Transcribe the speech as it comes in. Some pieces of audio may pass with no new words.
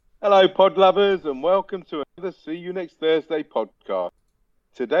Hello, pod lovers, and welcome to another See You Next Thursday podcast.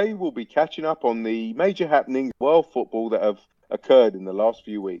 Today, we'll be catching up on the major happenings in world football that have occurred in the last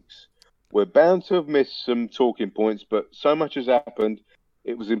few weeks. We're bound to have missed some talking points, but so much has happened,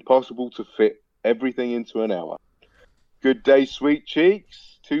 it was impossible to fit everything into an hour. Good day, sweet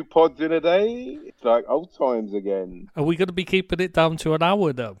cheeks. 2 pods in a day. It's like old times again. Are we going to be keeping it down to an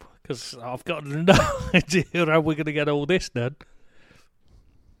hour though? Because I've got no idea how we're going to get all this done.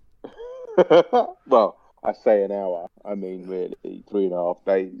 Well, I say an hour. I mean, really, 3.5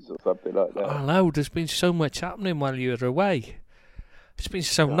 days or something like that. I know, there's been so much happening while you were away. It's been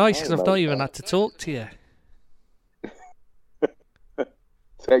so nice because I've not even had to talk to you.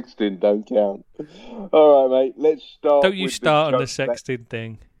 Sexting don't count. All right, mate, let's start. Don't you start on the sexting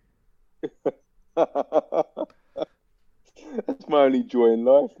thing. That's my only joy in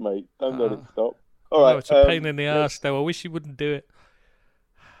life, mate. Don't let it stop. All right, it's a pain in the arse, though. I wish you wouldn't do it.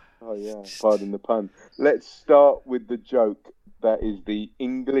 Oh, yeah, pardon the pun. Let's start with the joke that is the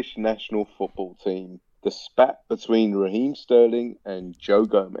English national football team. The spat between Raheem Sterling and Joe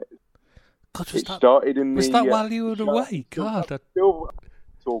Gomez. God, was that while you were away? God, I'm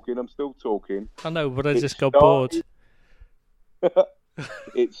still talking. I know, but I just got bored.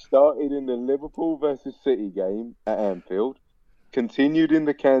 It started in the Liverpool versus City game at Anfield, continued in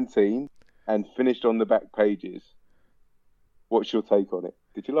the canteen, and finished on the back pages. What's your take on it?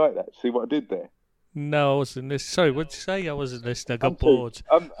 Did you like that? See what I did there? No, I wasn't listening. Sorry, what did you say? I wasn't listening. I got bored.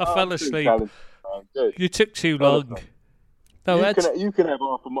 I fell asleep. You took too long. No, you can have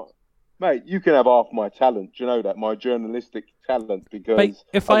half of my... Mate, you can have half my talent. Do you know that? My journalistic talent, because... Mate,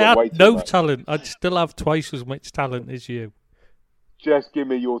 if I had no talent, I'd still have twice as much talent as you. Just give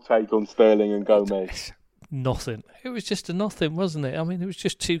me your take on Sterling and Gomez. Nothing. It was just a nothing, wasn't it? I mean, it was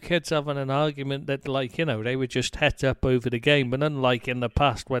just two kids having an argument that, like, you know, they were just het up over the game. But unlike in the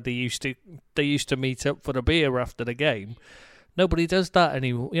past where they used to meet up for a beer after the game, nobody does that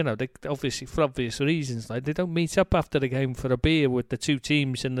anymore. You know, they, obviously for obvious reasons, like they don't meet up after the game for a beer with the two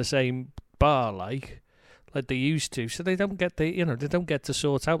teams in the same bar, like they used to. So they don't get to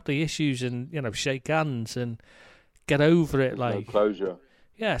sort out the issues and, you know, shake hands and get over it. Like no closure.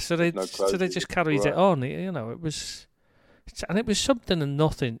 Yeah, so they just carried it on. You know, it was something and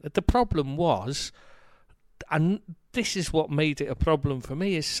nothing. The problem was, and this is what made it a problem for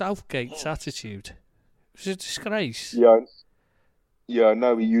me, is Southgate's attitude. It was a disgrace. Yeah,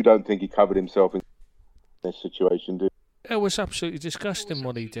 no, you don't think he covered himself in this situation, do you? It was absolutely disgusting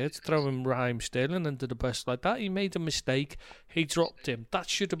what he did, throwing Raheem Sterling under the bus like that. He made a mistake. He dropped him. That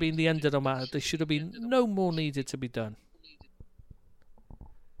should have been the end of the matter. There should have been no more needed to be done.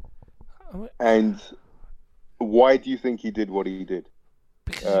 And why do you think he did what he did?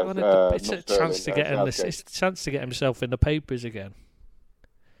 Because it's a chance to get himself in the papers again.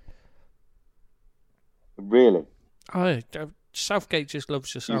 Really? Southgate just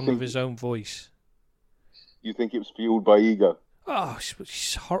loves the sound of his own voice. You think it was fueled by ego? Oh,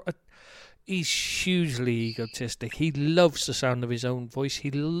 he's hugely egotistic. He loves the sound of his own voice.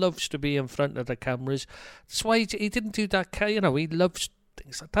 He loves to be in front of the cameras. That's why he didn't do that. You know, he loves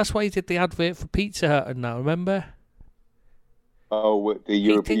things. That's why he did the advert for Pizza Hut and now, remember? Oh, the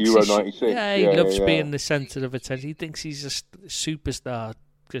Euro 96. Yeah, he loves being the centre of attention. He thinks he's a superstar.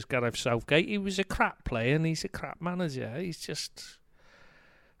 Just Gareth Southgate. He was a crap player and he's a crap manager. He's just...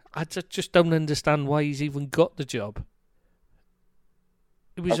 I just don't understand why he's even got the job.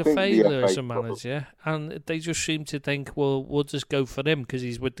 He was a failure as a manager, and they just seem to think, well, we'll just go for him because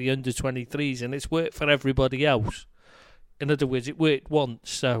he's with the under-23s, and it's worked for everybody else. In other words, it worked once,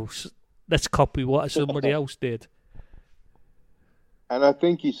 so let's copy what somebody else did. And I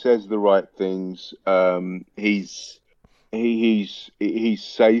think he says the right things. He's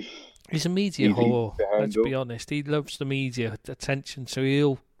safe. He's a media whore. Let's be honest. He loves the media attention, so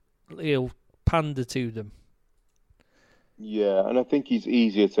he'll pander to them. Yeah, and I think he's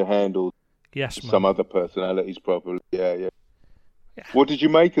easier to handle. Yes, some other personalities, probably. Yeah. What did you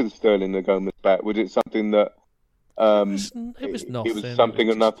make of the Sterling and Gomez bat? Was it something that? It was nothing. It was something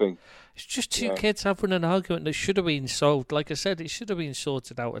or nothing. It's just two kids having an argument that should have been solved. Like I said, it should have been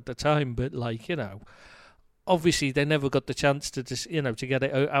sorted out at the time. But obviously they never got the chance to just to get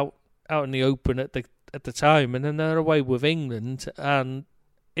it out in the open at the time, and then they're away with England, and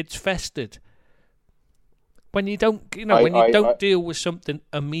it's festered. When you don't, deal with something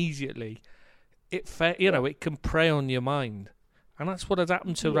immediatly, it can prey on your mind, and that's what had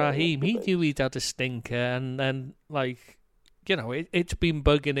happened to Raheem. He knew he'd had a stinker, and then it's been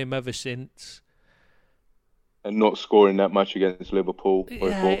bugging him ever since. And not scoring that much against Liverpool or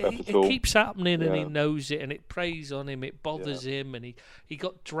Yeah, at it all. keeps happening, and he Yeah. knows it, and it preys on him. It bothers him, and he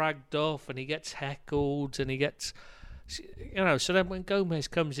got dragged off, and he gets heckled, and he gets, So then when Gomez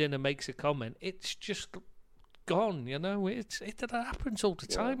comes in and makes a comment, it's just gone. It happens all the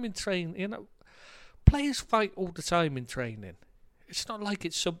time in training. Players fight all the time in training. It's not like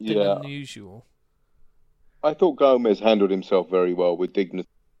it's something unusual. I thought Gomez handled himself very well with dignity.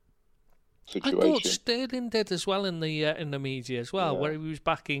 Situation. I thought Sterling did as well in the media as well, where he was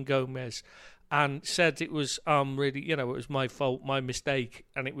backing Gomez and said it was really, it was my fault, my mistake,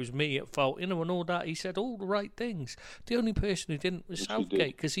 and it was me at fault, and all that. He said all the right things. The only person who didn't was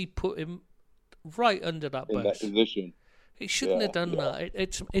Southgate, because he put him right under that bus. In that position. He shouldn't have done that.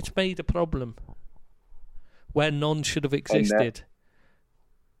 It's made a problem where none should have existed.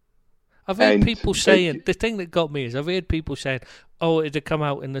 I've heard people saying, the thing that got me is I've heard people saying, oh, it'd have come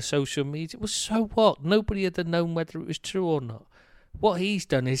out in the social media. Well, so what? Nobody had known whether it was true or not. What he's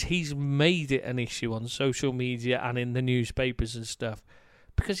done is he's made it an issue on social media and in the newspapers and stuff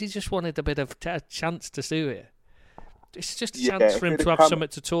because he just wanted a bit of a chance to do it. It's just a chance for him to have something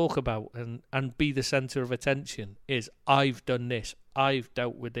to talk about and be the centre of attention is, I've done this, I've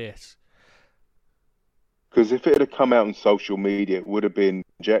dealt with this. Because if it had come out on social media, it would have been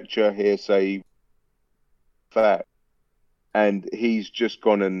conjecture, hearsay, fact. And he's just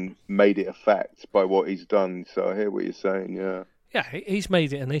gone and made it a fact by what he's done. So I hear what you're saying, yeah. Yeah, he's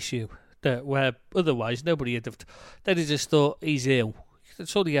made it an issue where otherwise nobody would have... They'd have just thought he's ill.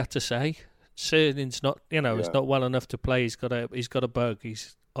 That's all he had to say. Sterling's not, it's not well enough to play. He's got a bug.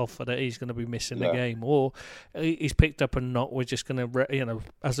 He's off for that. He's going to be missing the game, or he's picked up a knot. We're just going to,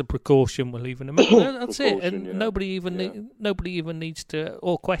 as a precaution, we're leaving him. That's it. And nobody even needs to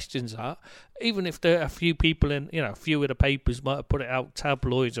or questions that. Even if there are a few people in, a few of the papers might have put it out,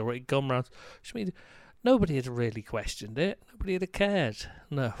 tabloids or it gone round. Which means nobody had really questioned it. Nobody had cared.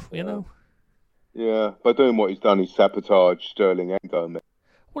 No, Yeah, by doing what he's done, he's sabotaged Sterling and Gomez.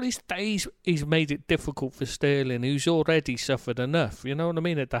 Well, he's made it difficult for Sterling, who's already suffered enough, you know what I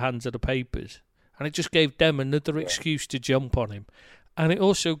mean, at the hands of the papers. And it just gave them another excuse to jump on him. And it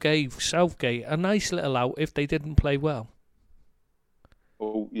also gave Southgate a nice little out if they didn't play well.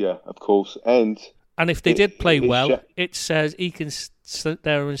 Oh, yeah, of course. And if they did play well, it says he can sit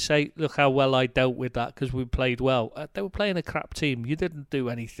there and say, look how well I dealt with that because we played well. They were playing a crap team. You didn't do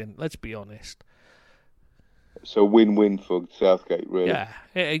anything, let's be honest. So win-win for Southgate, really. Yeah,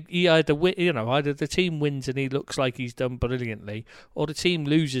 he either the team wins and he looks like he's done brilliantly, or the team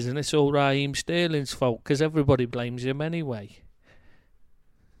loses and it's all Raheem Sterling's fault because everybody blames him anyway.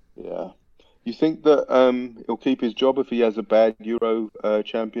 Yeah, you think that he'll keep his job if he has a bad Euro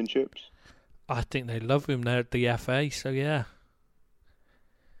Championships? I think they love him there at the FA. So yeah.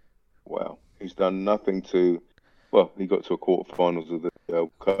 Well, he's done nothing to. Well, he got to a quarterfinals of the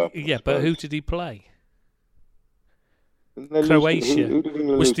World Cup. Yeah, but who did he play? Croatia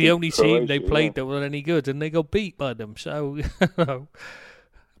was the only team they played that were any good, and they got beat by them. So,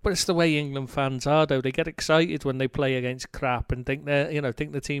 but it's the way England fans are, though. They get excited when they play against crap and think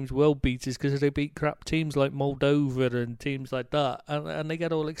think the teams will beat us because they beat crap teams like Moldova and teams like that, and they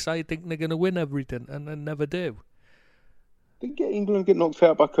get all excited, thinking they're going to win everything, and then never do. Didn't England get knocked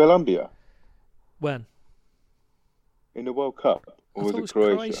out by Colombia? When? In the World Cup, or was it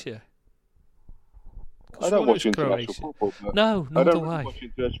Croatia? I don't watch international football. No, I don't really watch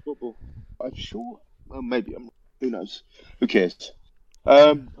international football. I'm sure. Well, maybe. Who knows? Who cares?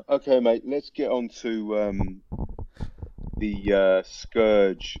 Okay, mate. Let's get on to the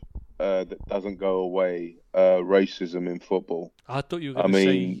scourge that doesn't go away. Racism in football. I thought you were going to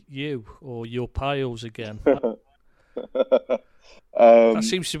say you or your piles again. That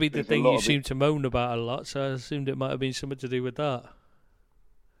seems to be the thing you seem to moan about a lot. So I assumed it might have been something to do with that.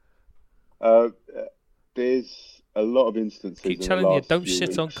 There's a lot of instances. Keep telling you, don't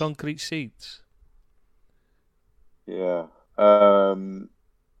sit on concrete seats. Yeah.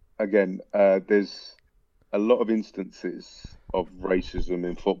 Again, there's a lot of instances of racism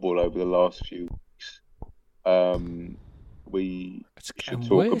in football over the last few weeks. We should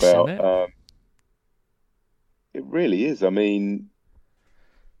talk about. It really is. I mean,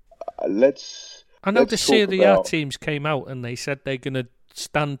 I know the Serie A teams came out and they said they're going to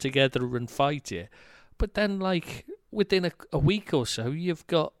stand together and fight it. But then, within a week or so, you've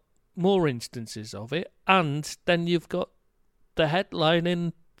got more instances of it, and then you've got the headline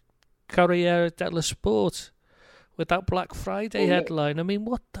in Corriere dello Sport with that Black Friday headline. I mean,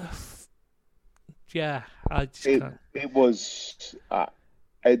 what the... Yeah, I just can't. It was... I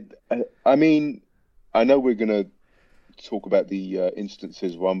mean, I know we're going to talk about the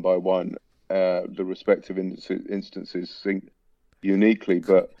instances one by one, the respective instances think uniquely,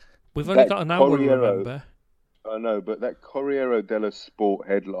 but we've only got an hour, remember? I know, but that Corriere dello Sport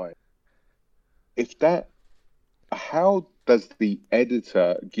headline, how does the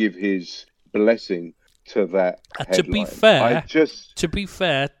editor give his blessing to that headline? To be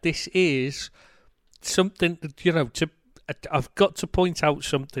fair, this is something that, I've got to point out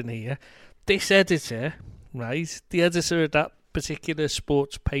something here. This editor, right, the editor of that particular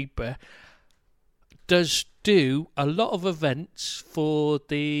sports paper, does do a lot of events for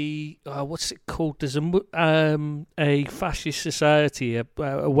the what's it called? There's a fascist society, a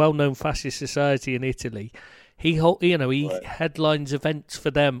well-known fascist society in Italy. He headlines events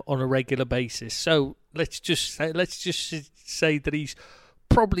for them on a regular basis. So let's just say that he's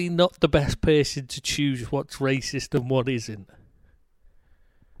probably not the best person to choose what's racist and what isn't.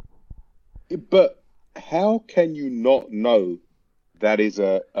 But how can you not know that is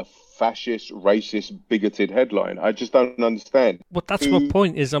a fascist, racist, bigoted headline? I just don't understand. Well, that's my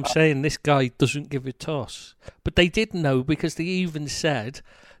point. Is I'm saying this guy doesn't give a toss, but they did know, because they even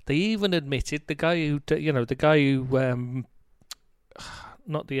admitted the guy who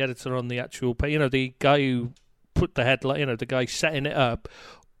not the editor on the actual page, the guy who put the headline, the guy setting it up,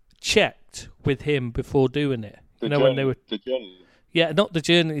 checked with him before doing it. The journalist. Yeah, not the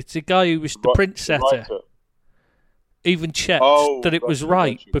journalist. It's the guy who was the print setter. Even checked that it was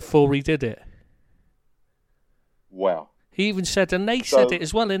right before he did it. Wow. He even said, and they said it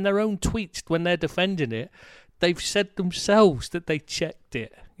as well in their own tweets when they're defending it. They've said themselves that they checked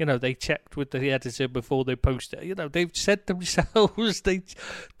it. They checked with the editor before they posted it. They've said themselves they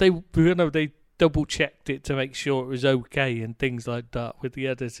double checked it to make sure it was okay and things like that with the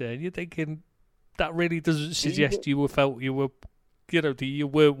editor. And you're thinking that really doesn't suggest you weren't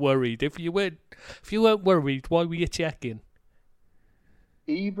worried. If you weren't worried, why were you checking?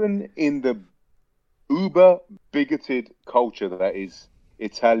 Even in the uber bigoted culture that is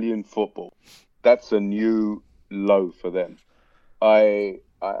Italian football, that's a new low for them. I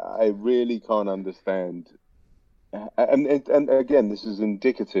really can't understand, and again, this is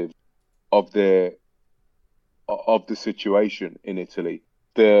indicative of the situation in Italy.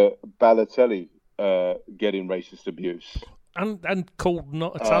 The Balotelli getting racist abuse. And called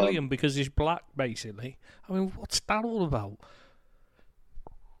not Italian because he's black, basically. I mean, what's that all about?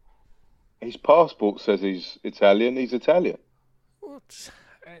 His passport says he's Italian. He's Italian.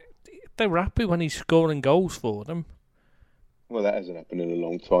 They're happy when he's scoring goals for them. Well, that hasn't happened in a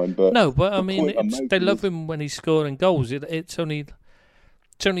long time. But no, but I mean, they love him when he's scoring goals. It's only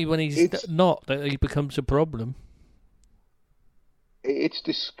when he's not that he becomes a problem. It's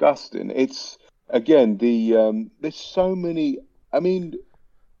disgusting. It's again there's so many. I mean,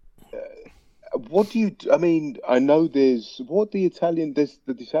 what do you? I mean, I know there's the Italian.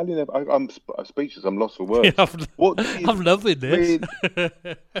 I'm speechless. I'm lost for words. Yeah, I'm loving this.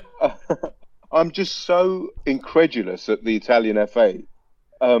 I'm just so incredulous at the Italian FA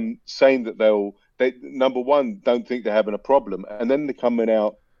saying that they number one don't think they're having a problem, and then they're coming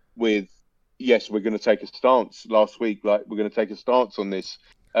out with, yes, we're going to take a stance. Last week, like, we're going to take a stance on this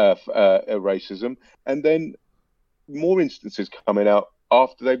racism, and then more instances coming out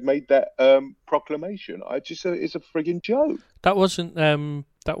after they've made that proclamation. It's a frigging joke. That wasn't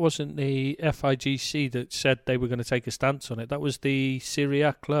the FIGC that said they were going to take a stance on it. That was the Serie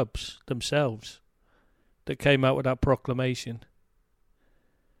A clubs themselves that came out with that proclamation.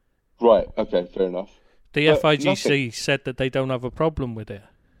 Right. Okay. Fair enough. The FIGC said that they don't have a problem with it.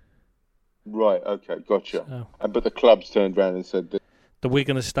 Right. Okay. Gotcha. So, but the clubs turned around and said that we're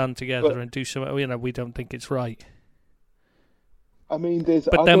going to stand together and do something. We don't think it's right. I mean, then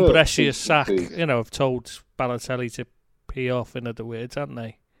Brescia Sac, have told Balotelli to pee off, in other words, haven't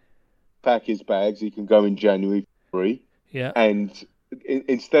they? Pack his bags. He can go in January free. Yeah. And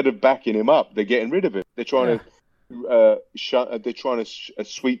instead of backing him up, they're getting rid of him. They're trying to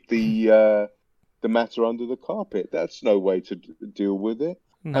sweep the matter under the carpet. That's no way to deal with it.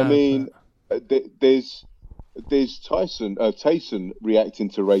 No, I mean, there's Taysom reacting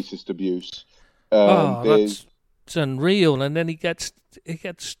to racist abuse. That's unreal. And then he gets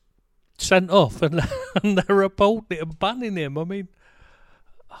sent off, and they're upholding it and banning him. I mean,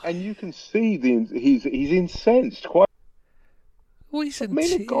 and you can see he's incensed quite. Well, he's in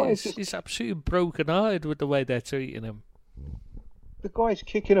tears. He's absolutely broken-hearted with the way they're treating him. The guy's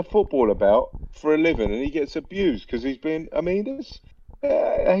kicking a football about for a living, and he gets abused because he's been. I mean,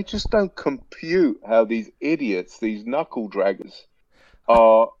 I just don't compute how these idiots, these knuckle draggers,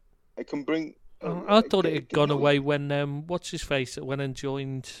 It can bring. I thought it had gone away when what's his face that went and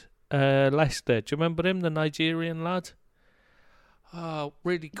joined Leicester. Do you remember him, the Nigerian lad? Oh,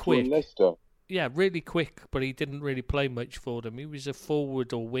 really He quick. joined Leicester. Yeah, really quick, but he didn't really play much for them. He was a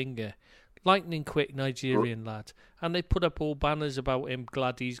forward or winger. Lightning quick Nigerian lad. And they put up all banners about him,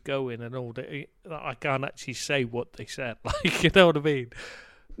 glad he's going and all that. I can't actually say what they said. Like, you know what I mean?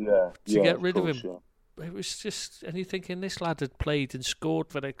 Yeah. To yeah, get rid of course, him. Yeah. It was just, and you're thinking this lad had played and scored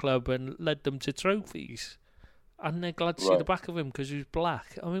for their club and led them to trophies. And they're glad to see the back of him because he was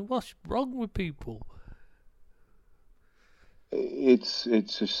black. I mean, what's wrong with people? It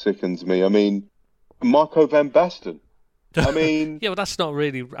just sickens me. I mean, Marco van Basten. I mean, Yeah, but that's not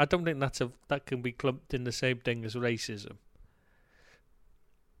really. I don't think that can be clumped in the same thing as racism.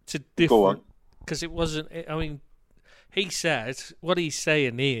 It's a different, because it wasn't. I mean, he said what he's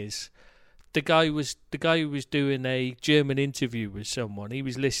saying is the guy who was doing a German interview with someone. He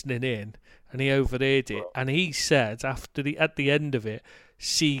was listening in and he overheard it, and he said at the end of it,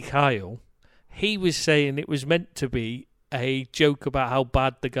 "See Kyle." He was saying it was meant to be a joke about how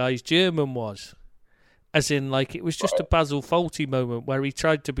bad the guy's German was. As in, like, it was just a Basil Fawlty moment where he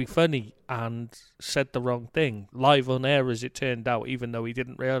tried to be funny and said the wrong thing. Live on air, as it turned out, even though he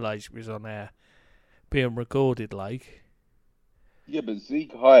didn't realise it was on air. Being recorded, like. Yeah, but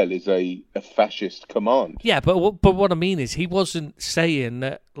Sieg Heil is a fascist command. Yeah, but what I mean is he wasn't saying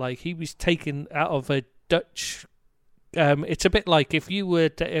that, like, he was taken out of a Dutch... it's a bit like if you were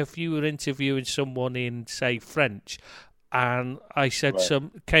interviewing someone in, say, French, and I said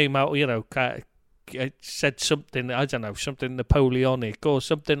came out, you know... said something, I don't know, something Napoleonic or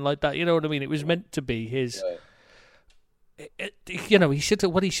something like that. You know what I mean? It was meant to be his. You know, he should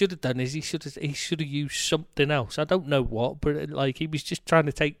have. What he should have done is he should have used something else. I don't know what, but like he was just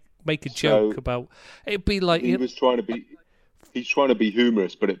trying to make a joke about. It'd be like he's trying to be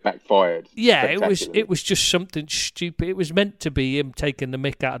humorous, but it backfired. Yeah, it was just something stupid. It was meant to be him taking the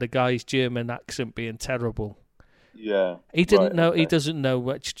mick out of the guy's German accent being terrible. Yeah, he didn't know. Okay. He doesn't know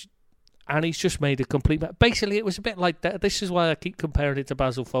much. And he's just made a complete... Basically, it was a bit like that. This is why I keep comparing it to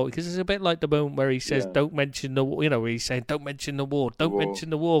Basil Fawlty, because it's a bit like the moment where he says, don't mention the war, you know, where he's saying, don't mention the war, mention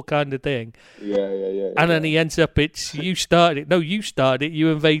the war kind of thing. Yeah. And then he ends up, it's, you started it. No, you started it, you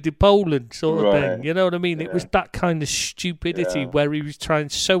invaded Poland sort of thing. You know what I mean? Yeah. It was that kind of stupidity where he was trying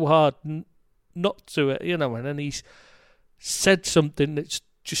so hard not to, you know, and then he's said something that's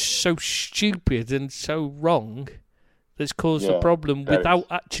just so stupid and so wrong... that's caused a problem without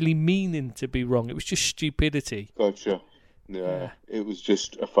actually meaning to be wrong. It was just stupidity. Gotcha. Yeah. It was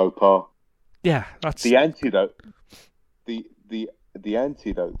just a faux pas. Yeah, that's the antidote. The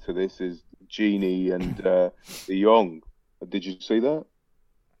antidote to this is Genie and De Jong. Did you see that?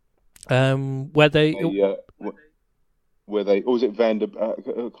 Where they or was it Van der? I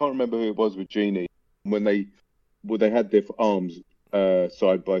can't remember who it was with Genie when they had their arms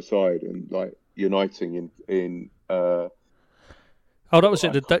side by side and like uniting in. That was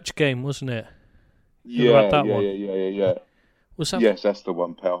at the Dutch game, wasn't it? Yeah. Was that? Yes, that's the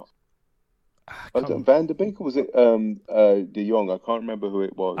one, pal. Was it Van der Beek or was it De Jong? I can't remember who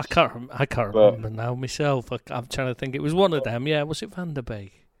it was. I can't remember now myself. I'm trying to think. It was one of them. Yeah, was it Van der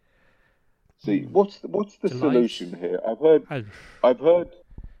Beek? See, what's the solution here? I've heard.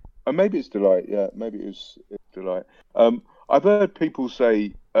 Maybe it's Delight. Yeah, maybe it's Delight. I've heard people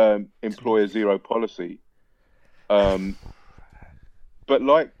say employer zero policy. But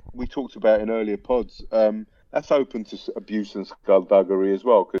like we talked about in earlier pods, that's open to abuse and skullduggery as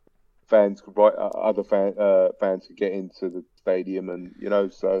well, because fans could other fans could get into the stadium, and you know.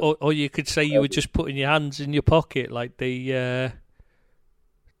 So, or you could say you were just putting your hands in your pocket, like the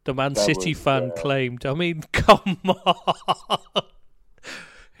Man City fan claimed. I mean, come on.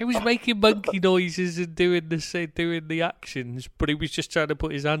 He was making monkey noises and doing the actions, but he was just trying to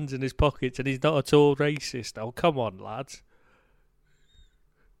put his hands in his pockets, and he's not at all racist. Oh, come on, lads.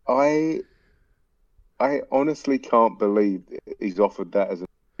 I honestly can't believe he's offered that as an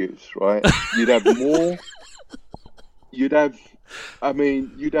excuse, right? You'd have more.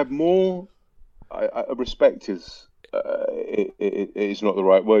 Respect is not the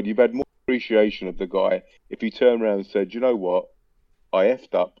right word. You've had more appreciation of the guy if he turned around and said, "You know what? I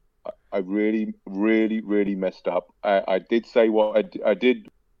effed up. I really, really, really messed up. I did say what I did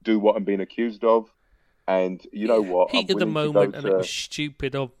do what I'm being accused of, and you know what? Heat of the moment, and it was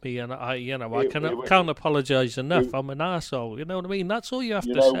stupid of me, and I can't apologise enough. I'm an arsehole, you know what I mean? That's all you have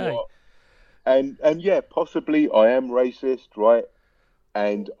to say. What? And yeah, possibly I am racist, right?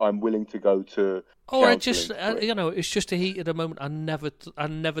 And I'm willing to go to. Oh, it's just a heat of the moment. I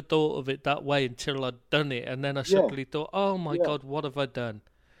never thought of it that way until I'd done it, and then I suddenly thought, "Oh my God, what have I done?"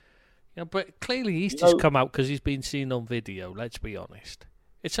 Yeah, but clearly he's just come out because he's been seen on video. Let's be honest.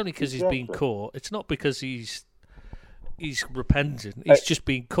 It's only because he's been caught. It's not because he's he's repentant. He's just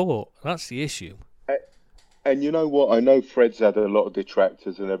been caught. That's the issue. And you know what? I know Fred's had a lot of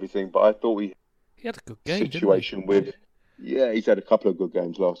detractors and everything, but I thought he had a good game. Situation didn't he? with, yeah, he's had a couple of good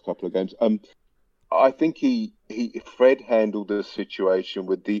games. Last couple of games. I think Fred handled the situation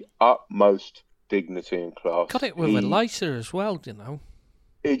with the utmost dignity and class. Got it with a lighter as well, you know.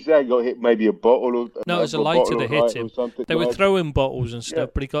 Exactly, got hit maybe a bottle of. No, it was a lighter that hit him. They were throwing bottles and stuff,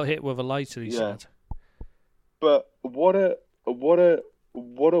 but he got hit with a lighter. He said. But what a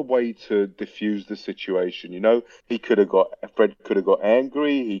way to diffuse the situation. You know, Fred could have got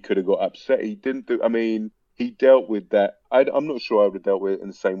angry. He could have got upset. He didn't do. I mean, he dealt with that. I'm not sure I would have dealt with it in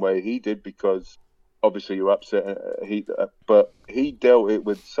the same way he did, because obviously you're upset. But he dealt it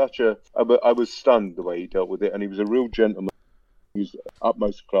with such a. I was stunned the way he dealt with it, and he was a real gentleman. He was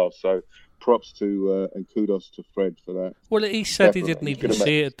utmost class. So props to and kudos to Fred for that. Well, he said he didn't even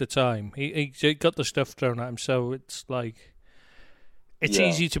see it at the time. He got the stuff thrown at him, so it's like. It's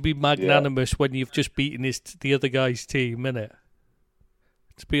easy to be magnanimous when you've just beaten the other guy's team, innit?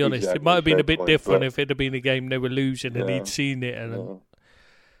 To be honest, it might have been a bit different if it had been a game they were losing and he'd seen it.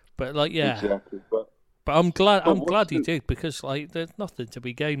 But exactly. But I'm glad he did, because like there's nothing to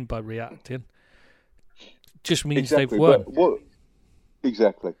be gained by reacting. It just means they've won.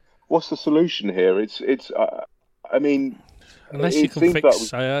 Exactly. What's the solution here? It's. I mean, unless you can fix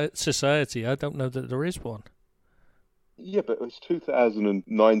society, I don't know that there is one. Yeah, but it's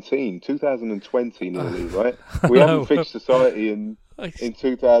 2019, 2020 nearly, right? We haven't fixed society in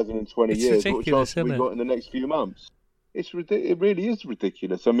 2020 years. What chance have we got in the next few months? It really is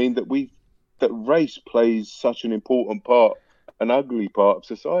ridiculous. I mean, that race plays such an important part, an ugly part of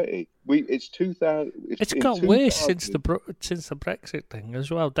society. It's got worse since the Brexit thing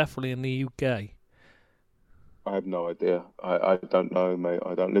as well. Definitely in the UK. I have no idea. I don't know, mate.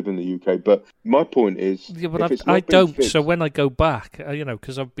 I don't live in the UK. But my point is, but I don't. Fixed... So when I go back,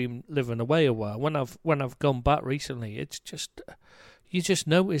 because I've been living away a while. When I've gone back recently, it's just you just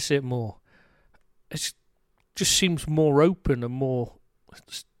notice it more. It just seems more open and more.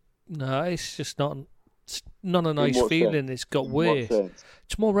 No, it's just not. It's not a nice feeling. It's got worse.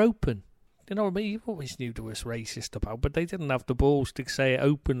 It's more open. You know what I mean? You've always knew there was racist about, but they didn't have the balls to say it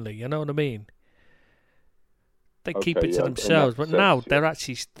openly. You know what I mean? They keep it to themselves, but now they're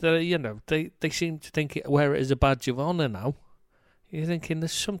actually, they seem to wear it as a badge of honour now. You're thinking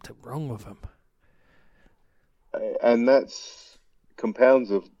there's something wrong with them. And that's compounds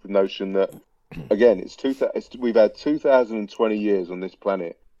of the notion that, again, we've had 2,020 years on this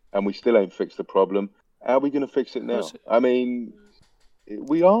planet, and we still ain't fixed the problem. How are we going to fix it now? I mean,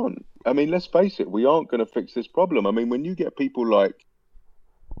 we aren't. I mean, let's face it, we aren't going to fix this problem. I mean, when you get people like,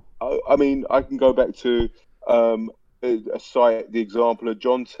 I can go back to the example of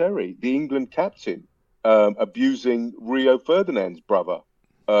John Terry, the England captain, abusing Rio Ferdinand's brother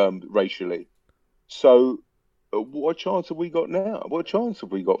racially. So what chance have we got now? What chance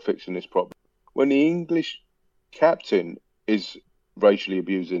have we got fixing this problem when the English captain is racially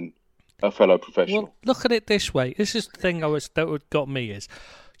abusing a fellow professional? Well, look at it this way. This is the thing that got me is,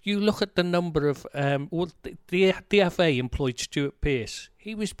 you look at the number of the FA employed Stuart Pearce.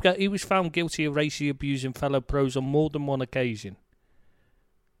 He was found guilty of racially abusing fellow pros on more than one occasion.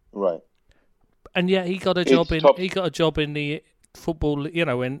 Right. And yet he got a job in the football,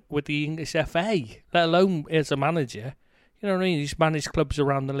 with the English FA, let alone as a manager. You know what I mean? He's managed clubs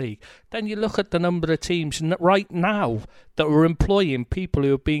around the league. Then you look at the number of teams right now that are employing people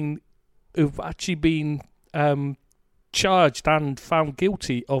who've actually been charged and found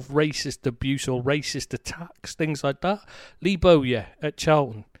guilty of racist abuse or racist attacks, things like that. Lee Bowyer at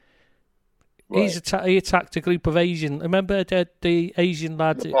Charlton. Right. He attacked a group of Asian. Remember the Asian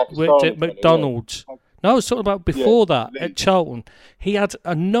lad worked at McDonald's? Yeah. No, I was talking about before that at Charlton. He had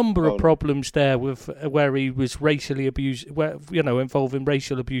a number of problems there with where he was racially abused, involving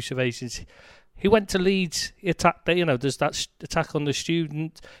racial abuse of Asians. He went to Leeds. He attacked. There's that attack on the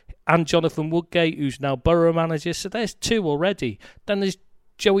student. And Jonathan Woodgate, who's now Borough manager. So there's two already. Then there's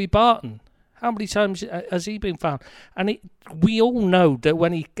Joey Barton. How many times has he been found? And we all know that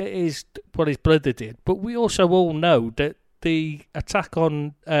when he is what his brother did, but we also all know that the attack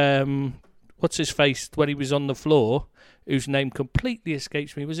on what's his face when he was on the floor, whose name completely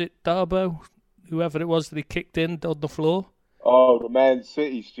escapes me. Was it Darbo? Whoever it was that he kicked in on the floor? Oh, the Man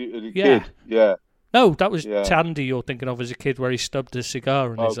City kid. Yeah. No, that was Tandy you're thinking of as a kid where he stubbed a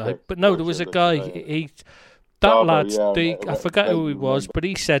cigar in his eye. But no, there was a guy, I forget who he was, but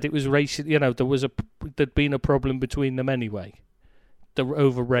he said it was racist, there'd been a problem between them anyway. They were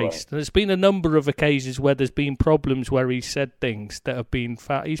over race. Right. And there's been a number of occasions where there's been problems where he said things that have been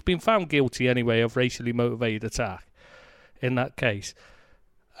he's been found guilty anyway of racially motivated attack. in that case.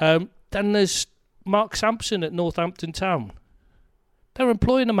 Then there's Mark Sampson at Northampton Town. They're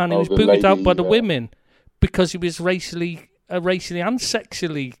employing a man who was booted out by the women because he was racially and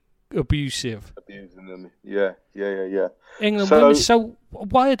sexually abusive. Abusing them. Yeah. England women. So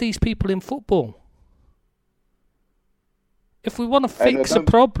why are these people in football? If we want to fix a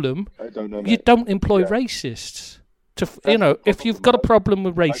problem, you don't employ racists. If you've got a problem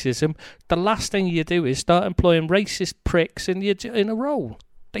with racism, the last thing you do is start employing racist pricks in a role.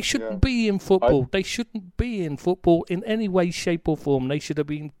 They shouldn't be in football. They shouldn't be in football in any way, shape or form. They should have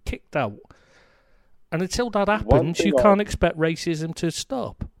been kicked out. And until that happens, you can't expect racism to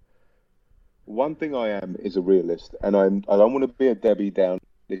stop. One thing I am is a realist, and I don't want to be a Debbie Down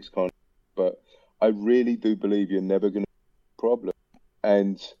this kind of, but I really do believe you're never going to have a problem.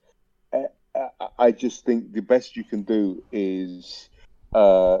 And I just think the best you can do is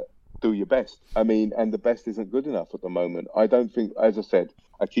do your best. I mean, and the best isn't good enough at the moment. I don't think, as I said,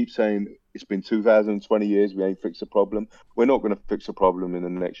 I keep saying it's been 2020 years, we ain't fixed a problem. We're not going to fix a problem in the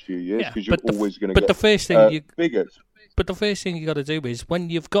next few years because you're always going to get bigots. But the first thing you got to do is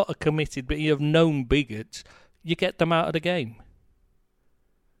when you've got a committed, but you have known bigots, you get them out of the game.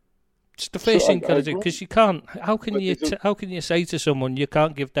 It's the first thing you got to do because you can't. How can you say to someone you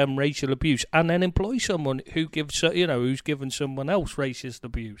can't give them racial abuse and then employ someone who's given someone else racist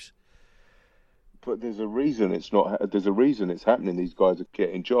abuse? But there's a reason it's not. There's a reason it's happening. These guys are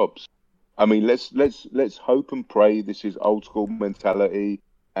getting jobs. I mean, let's hope and pray this is old school mentality,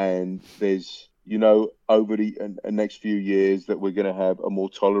 and there's over the next few years that we're going to have a more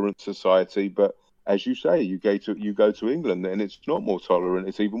tolerant society. But as you say, you go to England and it's not more tolerant;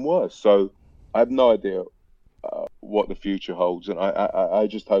 it's even worse. So I have no idea what the future holds, and I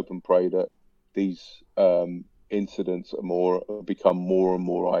just hope and pray that these incidents become more and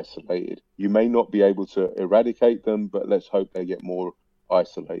more isolated. You may not be able to eradicate them, but let's hope they get more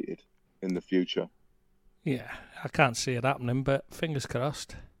isolated in the future. Yeah, I can't see it happening, but fingers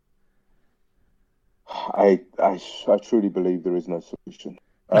crossed. I truly believe there is no solution.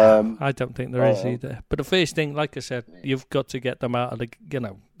 I don't think there is either. But the first thing, like I said, you've got to get them out of the.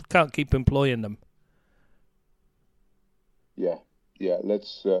 Can't keep employing them. Yeah.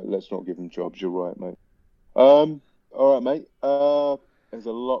 Let's not give them jobs. You're right, mate. All right, mate. There's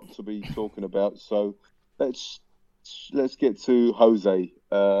a lot to be talking about, so let's get to Jose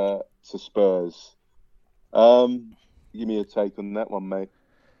to Spurs. Give me a take on that one, mate.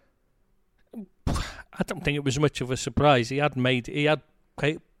 I don't think it was much of a surprise. He had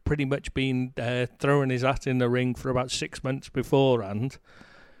pretty much been throwing his hat in the ring for about 6 months beforehand.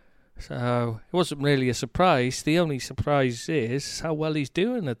 So it wasn't really a surprise. The only surprise is how well he's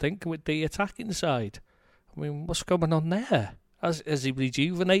doing, I think, with the attacking side. I mean, what's going on there? Has he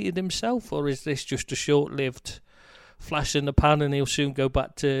rejuvenated himself, or is this just a short-lived flash in the pan and he'll soon go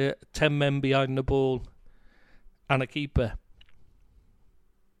back to 10 men behind the ball and a keeper?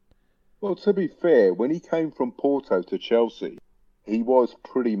 Well, to be fair, when he came from Porto to Chelsea, he was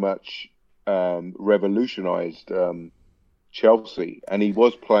pretty much revolutionised Chelsea, and he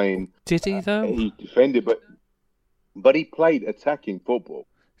was playing. Did he though? He defended, but he played attacking football.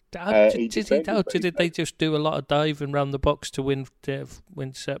 Did they just do a lot of diving around the box to win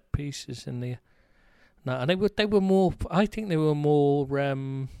set pieces in the? No, and they were more. I think they were more.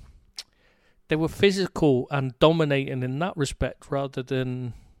 They were physical and dominating in that respect rather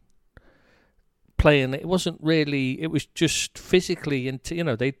than playing. It wasn't really. It was just physically, and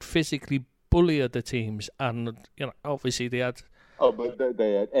they'd physically bully other teams, and obviously they had. Oh, but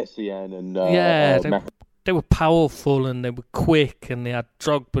they had Essien and they were powerful and they were quick, and they had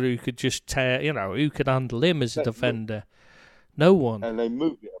Drogba who could just tear. Who could handle him as a defender? No one. And they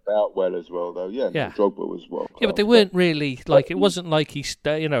moved it about well as well, though. Yeah. Drogba was well. Yeah, but they weren't really it wasn't like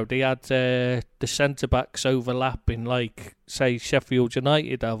they had the centre backs overlapping like say Sheffield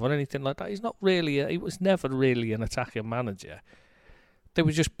United have or anything like that. He's not really. He was never really an attacking manager. They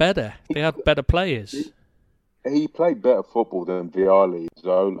were just better. They had better players. He played better football than Vialli,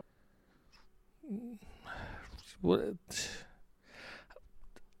 Zola.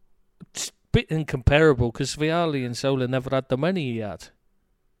 It's a bit incomparable because Vialli and Zola never had the money he had.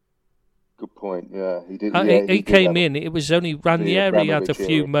 Good point. Yeah, he did. He came in. It was only Ranieri had a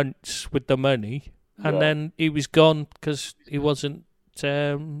few months with the money, and then he was gone because he wasn't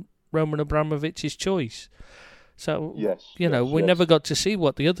Roman Abramovich's choice. So we never got to see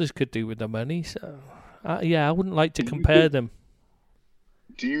what the others could do with the money. So I wouldn't like to compare them.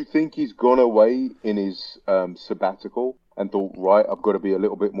 Do you think he's gone away in his sabbatical and thought, right, I've got to be a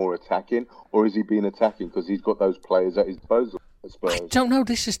little bit more attacking, or is he being attacking because he's got those players at his disposal? at Spurs. I don't know.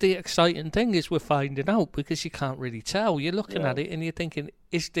 This is the exciting thing, is we're finding out, because you can't really tell. You're looking at it and you're thinking,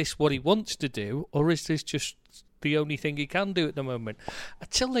 is this what he wants to do, or is this just the only thing he can do at the moment?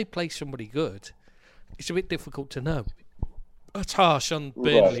 Until they play somebody good, it's a bit difficult to know. That's harsh on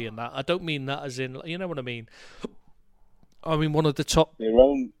Burnley and that. I don't mean that as in, you know what I mean? I mean one of the top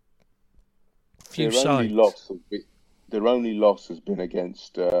few sides. Their only loss has been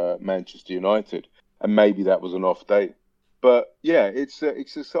against Manchester United, and maybe that was an off day. But yeah, it's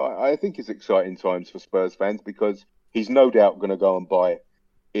I think it's exciting times for Spurs fans, because he's no doubt going to go and buy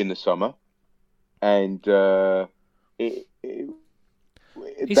in the summer, and he's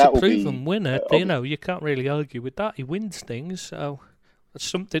a proven winner. You know, you can't really argue with that. He wins things, so that's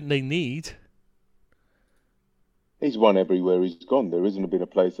something they need. He's won everywhere he's gone. There isn't been a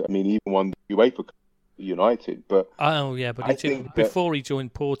place. I mean, he even won the UEFA Cup for United, but before he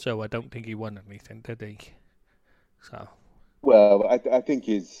joined Porto, I don't think he won anything, did he? So. Well, I think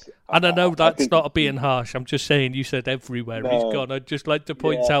he's... And I know that's not being harsh. I'm just saying, you said everywhere he's gone. I'd just like to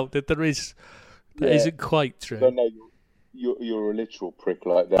point out that that isn't quite true. No, you're a literal prick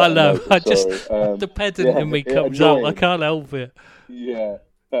like that. I know. The pedant in me comes out. I can't help it. Yeah.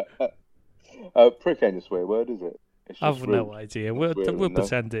 Prick ain't a swear word, is it? I've no idea. We'll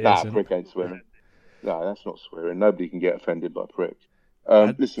pretend it isn't. Prick ain't swearing. No, that's not swearing. Nobody can get offended by prick.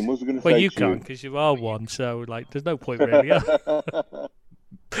 Listen, what was I going to say? Well, you can't, because you are one, so there's no point really. No,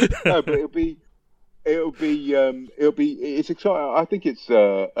 but it's exciting. I think it's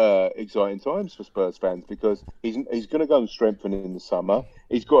exciting times for Spurs fans, because he's going to go and strengthen in the summer.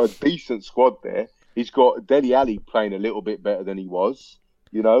 He's got a decent squad there. He's got Dele Alli playing a little bit better than he was,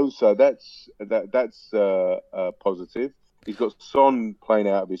 so that's positive. He's got Son playing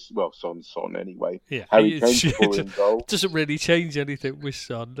out of his... Well, Son anyway. Yeah. Harry Kane scoring goals. Doesn't really change anything with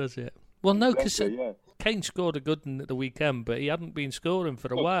Son, does it? Well, no, because Kane scored a good one at the weekend, but he hadn't been scoring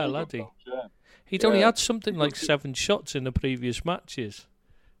for a while, had he? He'd only had something like 7 shots in the previous matches.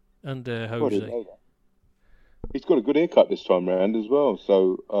 And Jose. He's got a good haircut this time round as well,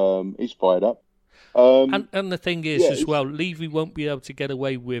 so he's fired up. And the thing is, as well, Levy won't be able to get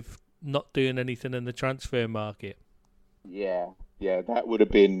away with not doing anything in the transfer market. Yeah, that would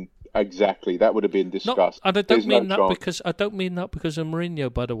have been discussed. And I don't mean that because of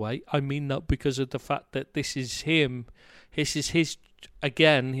Mourinho, by the way. I mean that because of the fact that this is him. This is his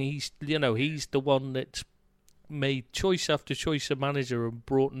again. He's the one that's made choice after choice of manager and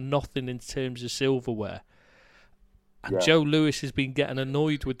brought nothing in terms of silverware. And Joe Lewis has been getting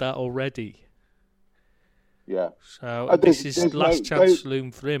annoyed with that already. Yeah. So this is last chance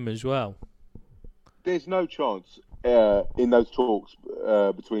saloon for him as well. There's no chance. In those talks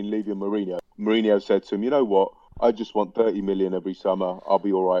between Levy and Mourinho, Mourinho said to him, "You know what? I just want 30 million every summer. I'll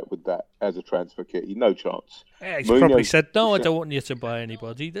be all right with that as a transfer kitty. No chance." Yeah, he's probably said, "No, I don't want you to buy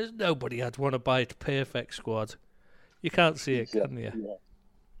anybody. There's nobody I'd want to buy a perfect squad. You can't see it, can you?"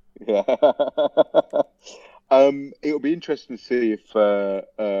 Yeah. It'll be interesting to see if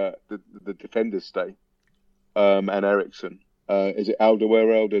the defenders stay. And Eriksen. Is it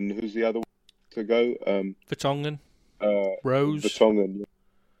Alderweireld and who's the other one to go? Vertonghen. Rose. Vertonghen.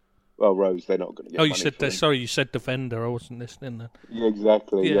 Well, Rose, they're not going to get you said defender. I wasn't listening then. Yeah,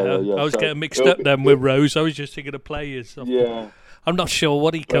 exactly. Yeah. I was getting mixed up then with Rose. I was just thinking of players. Yeah. I'm not sure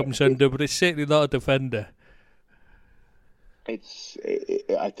what he comes under, but it's certainly not a defender. I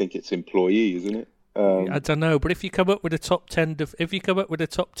think it's employee, isn't it? I don't know, but if you come up with a top 10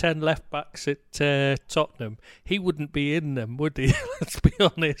 left backs at Tottenham, he wouldn't be in them, would he? Let's be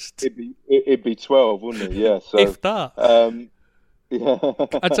honest. It'd be 12, wouldn't it? Yeah. So, if that. Yeah.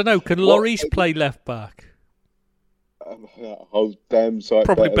 I don't know. Can Lloris play left back? Whole damn sight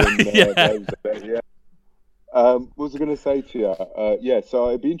probably better than yeah. What was I going to say to you? So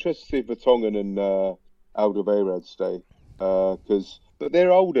it'd be interesting to see if Vertonghen and Alderweireld stay, but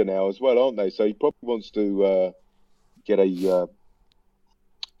they're older now as well, aren't they? So he probably wants to get a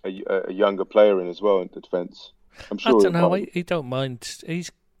younger player in as well in the defence. I'm sure. I don't know. He don't mind.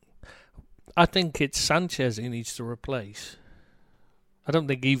 I think it's Sanchez he needs to replace. I don't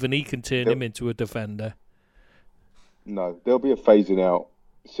think even he can turn him into a defender. No, there'll be a phasing out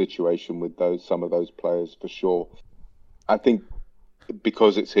situation with some of those players for sure. I think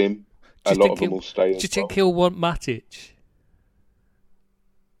because it's him, a lot of them will stay. Do you think he'll want Matic?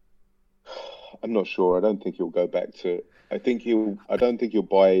 I'm not sure. I don't think he'll go back to. I don't think he'll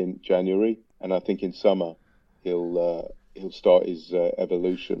buy in January, and I think in summer he'll start his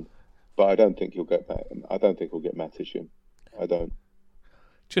evolution. But I don't think he'll get back. I don't think he'll get Matic in. I don't.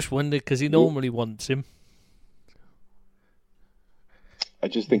 Just wondered because he normally wants him. I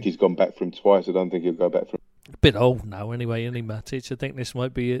just think he's gone back for him twice. I don't think he'll go back for him A bit old now, anyway, isn't he, Matic? I think this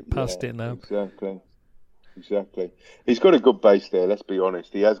might be it, past it now. Exactly. He's got a good base there. Let's be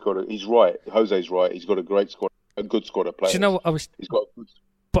honest. He has got. He's right. Jose's right. He's got a great squad, a good squad of players. Do you know what He's got. A good...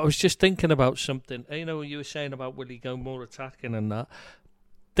 But I was just thinking about something. You know, you were saying about will he go more attacking and that.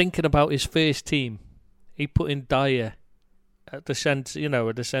 Thinking about his first team, he put in Dyer at the centre. You know,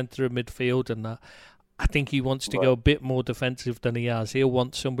 at the centre of midfield and that. I think he wants to go a bit more defensive than he has. He'll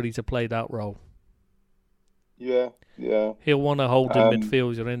want somebody to play that role. Yeah. He'll want to hold a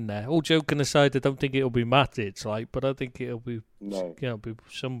midfielder in there. All joking aside, I don't think it'll be Matic, but I think it'll be be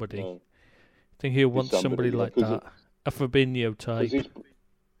somebody. No. I think he'll want somebody like that, a Fabinho type.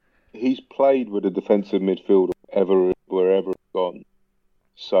 He's played with a defensive midfielder wherever he's gone.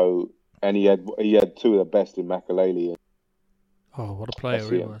 So, and he had two of the best in Makelele. Oh, what a player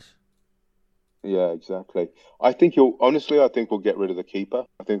he was! Yeah, exactly. I think we'll get rid of the keeper.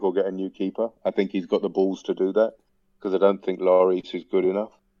 I think we'll get a new keeper. I think he's got the balls to do that because I don't think Lloris is good enough.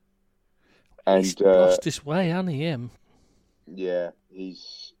 And he's lost his way, hasn't he? Him. Yeah, he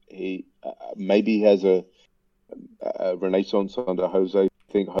maybe he has a renaissance under Jose. I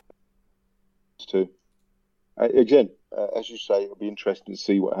think too. Again, as you say, it'll be interesting to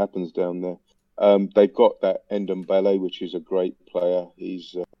see what happens down there. They've got that Ndombele, which is a great player.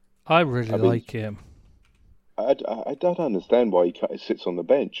 I really like him. I don't understand why he sits on the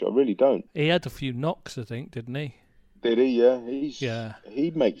bench. I really don't. He had a few knocks, I think, didn't he? Did he? Yeah.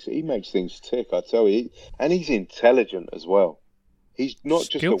 He makes things tick. I tell you, and he's intelligent as well. He's not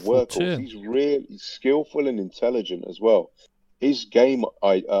skillful just a workhorse. Too. He's really skillful and intelligent as well. His game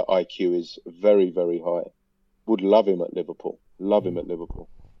IQ is very, very high. Would love him at Liverpool.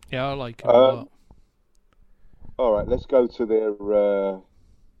 Yeah, I like him a lot. All right, let's go to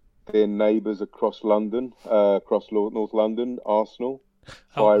their neighbours across London, across North London, Arsenal,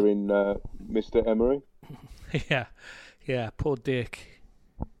 firing Mr. Emery. Yeah, poor Dick.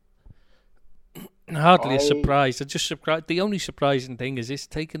 Hardly a surprise. I'm just surprised. The only surprising thing is it's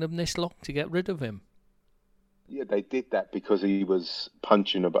taken them this long to get rid of him. Yeah, they did that because he was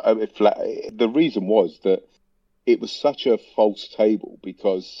punching about. The reason was that it was such a false table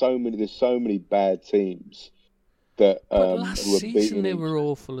because there's so many bad teams that. But last season they were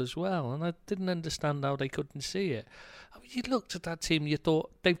awful as well, and I didn't understand how they couldn't see it. I mean, you looked at that team, you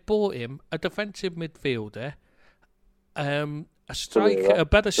thought they've bought him a defensive midfielder, a striker, a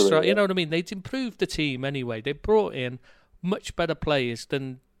better striker. You know what I mean? They'd improved the team anyway. They brought in much better players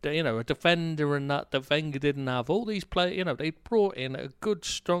than. A defender and that Wenger didn't have. All these players, they brought in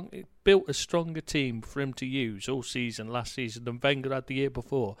built a stronger team for him to use all season, last season, than Wenger had the year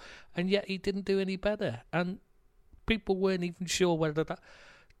before. And yet he didn't do any better. And people weren't even sure whether that...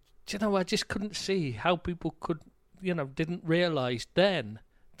 I just couldn't see how people could, didn't realise then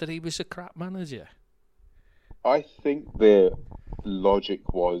that he was a crap manager. I think their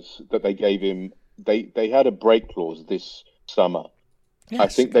logic was that they gave him... They had a break clause this summer. Yes, I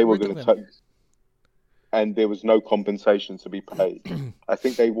think they were going to take, and there was no compensation to be paid. I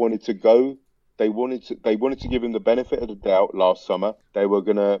think they wanted to go. They wanted to give him the benefit of the doubt last summer. They were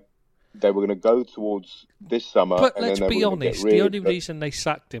going to go towards this summer. But let's be honest. The only reason they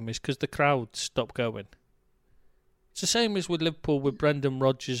sacked him is because the crowd stopped going. It's the same as with Liverpool with Brendan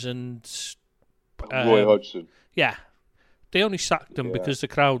Rodgers and Roy Hodgson. Yeah, they only sacked him because the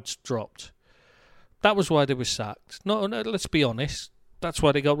crowds dropped. That was why they were sacked. No, let's be honest. That's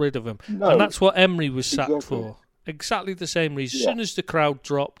why they got rid of him. No, and that's what Emery was sacked for. Exactly the same reason. As soon as the crowd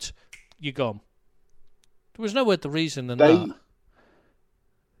dropped, you're gone. There was no other reason than that.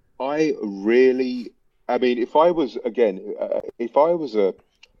 If I was a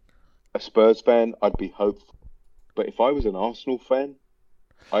Spurs fan, I'd be hopeful. But if I was an Arsenal fan,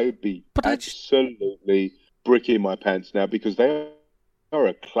 I would be absolutely bricking my pants now because they are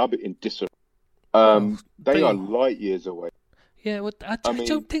a club in disarray. They are light years away. Yeah, well, I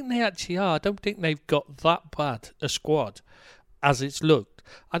don't think they actually are. I don't think they've got that bad a squad as it's looked.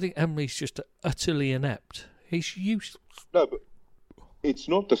 I think Emery's just utterly inept. He's useless. No, but it's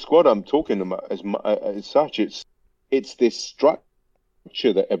not the squad I'm talking about as such. It's this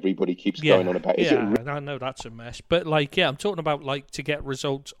structure that everybody keeps going on about. I know that's a mess. But, I'm talking about, to get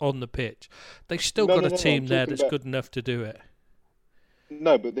results on the pitch. They've still got a team there that's good enough to do it.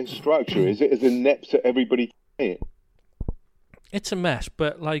 No, but this structure, is it as inept to everybody saying? It's a mess,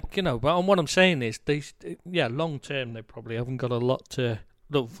 but but what I'm saying is, long term they probably haven't got a lot to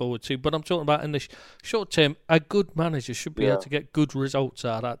look forward to. But I'm talking about in the short term, a good manager should be able to get good results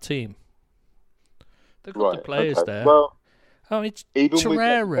out of that team. They've got the players there. Well,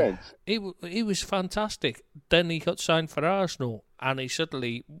 Torreira, he was fantastic. Then he got signed for Arsenal, and he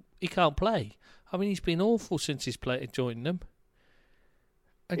can't play. I mean, he's been awful since he's joined them.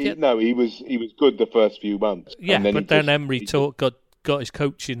 And He yet, was good the first few months. yeah, and then but then Emery got his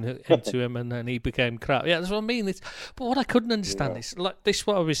coaching into him, and then he became crap. Yeah, that's what I mean. But what I couldn't understand is, like, this is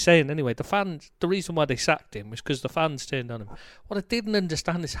what I was saying anyway, the reason why they sacked him was because the fans turned on him. What I didn't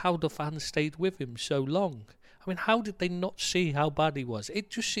understand is how the fans stayed with him so long. I mean, how did they not see how bad he was?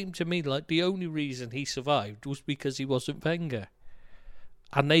 It just seemed to me like the only reason he survived was because he wasn't Wenger.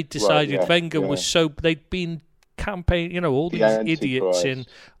 And they decided Wenger was they'd been campaign, all these idiots in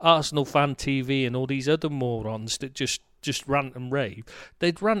Arsenal Fan TV and all these other morons that just rant and rave.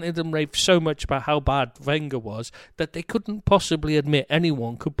 They'd ranted and raved so much about how bad Wenger was that they couldn't possibly admit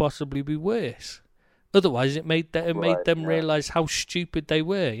anyone could possibly be worse. Otherwise, it made them realise how stupid they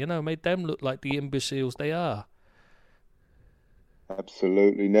were. Made them look like the imbeciles they are.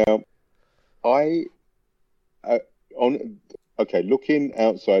 Absolutely. Now, looking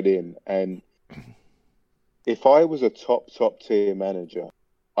outside in, and if I was a top tier manager,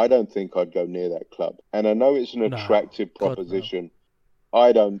 I don't think I'd go near that club. And I know it's an attractive proposition.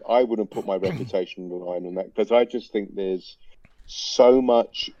 No. I wouldn't put my reputation on the line on that, because I just think there's so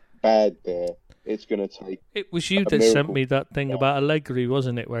much bad there. It's going to take. It was you that sent me that thing about Allegri,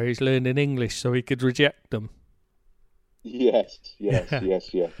 wasn't it, where he's learning English so he could reject them. Yes. Yeah.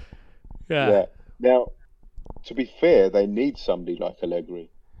 Now, to be fair, they need somebody like Allegri.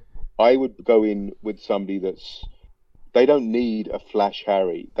 I would go in with somebody they don't need a Flash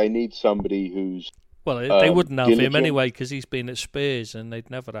Harry. They need somebody who's... Well, they wouldn't have him anyway, because he's been at Spurs and they'd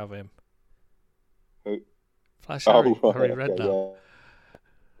never have him. Who? Flash Harry, Harry Redknapp.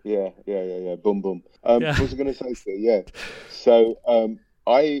 Yeah. Boom, boom. What was I going to say to you? Yeah. So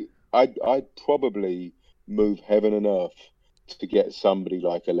I'd probably move heaven and earth to get somebody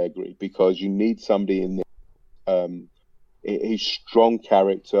like Allegri, because you need somebody in there. He's strong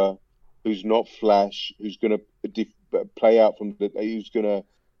character, who's not flash, who's going to play out from he's going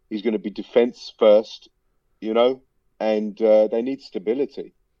to be defense first, and they need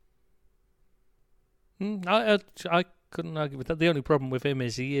stability. I couldn't argue with that. The only problem with him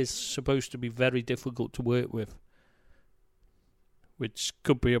is he is supposed to be very difficult to work with, which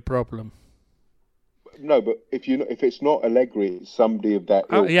could be a problem. No, but if it's not Allegri, it's somebody of that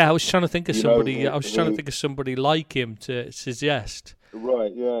ilk. I was trying to think of somebody. I was trying to think of somebody like him to suggest.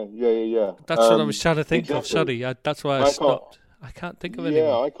 Right. Yeah. That's what I was trying to think of. Sorry, that's why I stopped. I can't think of anyone.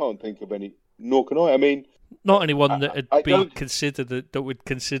 Yeah, I can't think of any. Nor can I. I mean, not anyone that would be considered that would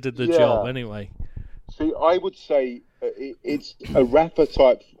consider the job anyway. See, I would say it's a Rafa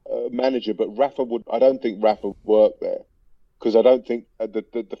type manager, but I don't think Rafa would work there, because I don't think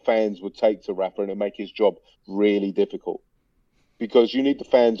the fans would take to Rafa, and it'd make his job really difficult. Because you need the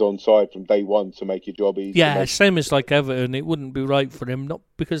fans on side from day one to make your job easy. Yeah, same as like Everton, it wouldn't be right for him, not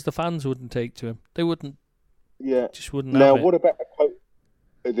because the fans wouldn't take to him. They wouldn't. Yeah, just wouldn't. Now, have it. What about?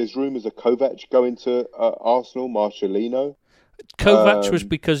 There's rumours of Kovac going to Arsenal. Marcelino. Kovac was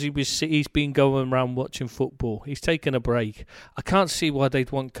because he's been going around watching football. He's taken a break. I can't see why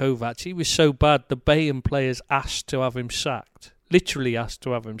they'd want Kovac. He was so bad. The Bayern players asked to have him sacked. Literally asked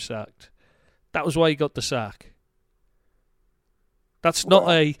to have him sacked. That was why he got the sack. That's not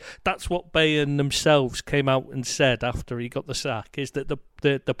That's what Bayern themselves came out and said after he got the sack. Is that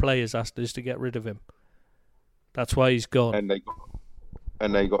the players asked us to get rid of him. That's why he's gone. And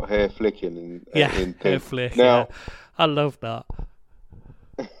they got hair flicking. Hair flick. Now, yeah. I love that.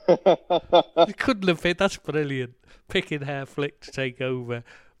 You couldn't have fit. That's brilliant. Picking hair flick to take over.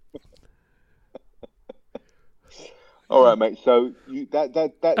 All right, mate. So that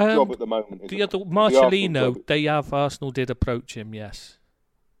job at the moment. The other Marcelino, Arsenal did approach him. Yes,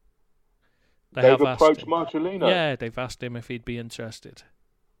 they've approached Marcelino. Yeah, they've asked him if he'd be interested.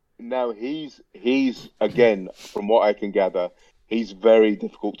 Now he's again, from what I can gather, he's very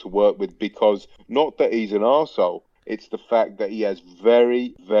difficult to work with, because not that he's an arsehole, it's the fact that he has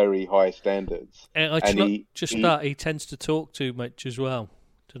very, very high standards. He tends to talk too much as well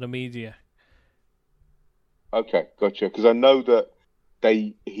to the media. Okay, gotcha. Because I know that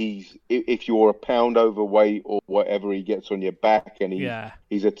if you're a pound overweight or whatever, he gets on your back, and he's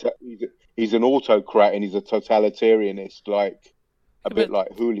an autocrat, and he's a totalitarianist, like a bit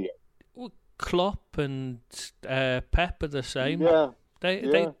like Julio. Well, Klopp and Pep are the same. Yeah. They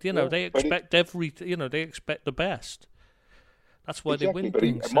expect they expect the best. That's why they win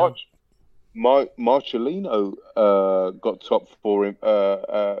things. Marcelino got top four,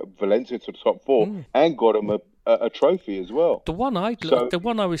 Valencia to the top four, and got him a trophy as well. The one I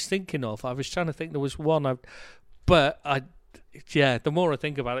was thinking of, I was trying to think there was one, the more I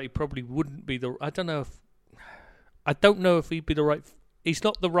think about it, he probably wouldn't be I don't know if he'd be the right He's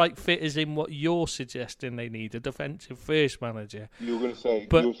not the right fit as in what you're suggesting they need, a defensive first manager. You were going to say,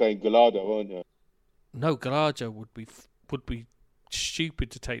 you were saying Gallardo, weren't you? No, Gallardo would be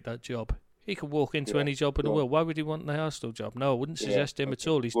stupid to take that job. He could walk into any job in the world. Why would he want the Arsenal job? No, I wouldn't suggest him at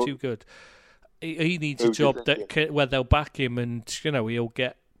all. He's too good. He needs a job where they'll back him, and he'll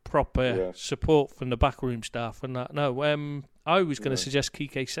get proper support from the backroom staff and that. No, I was going to suggest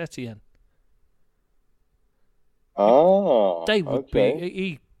Quique Setien. They would be.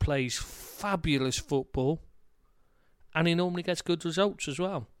 He plays fabulous football, and he normally gets good results as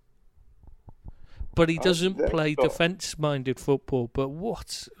well. But he doesn't play defence-minded football. But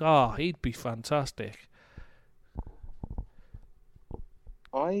what? He'd be fantastic.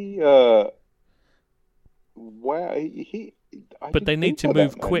 But they need to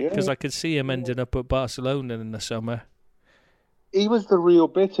move quick, because I could see him ending up at Barcelona in the summer. He was the Real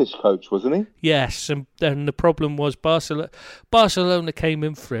Betis coach, wasn't he? Yes, and the problem was Barcelona came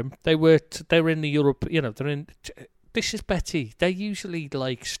in for him. They were in the Europe. They're in. This is Betty. They're usually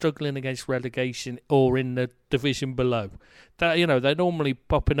struggling against relegation or in the division below. They're normally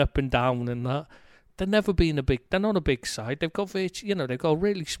popping up and down and that. They've never been they're not a big side. They've got they've got a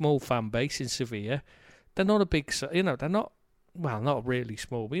really small fan base in Sevilla. They're not a big side. They're not, not really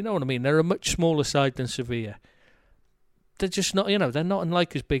small, but you know what I mean. They're a much smaller side than Sevilla. They're just not, they're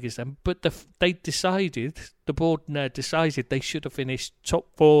not as big as them. But the board now decided they should have finished top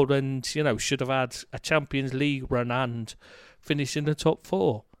 4 and, should have had a Champions League run and finish in the top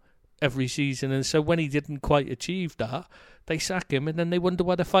 4 every season. And so when he didn't quite achieve that, they sack him, and then they wonder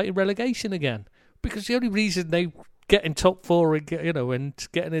why they're fighting relegation again. Because the only reason they get in top 4 and and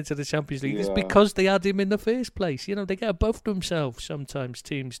getting into the Champions League is because they had him in the first place. They get above themselves. Sometimes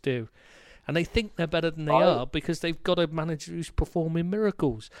teams do. And they think they're better than they are because they've got a manager who's performing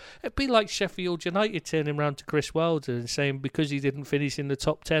miracles. It'd be like Sheffield United turning around to Chris Wilder and saying because he didn't finish in the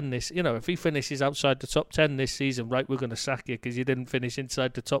top 10 this... if he finishes outside the top 10 this season, right, we're going to sack you because you didn't finish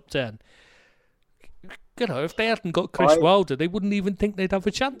inside the top 10. If they hadn't got Chris Wilder, they wouldn't even think they'd have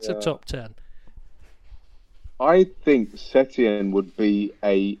a chance at top 10. I think Setien would be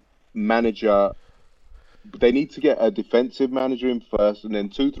a manager... They need to get a defensive manager in first, and then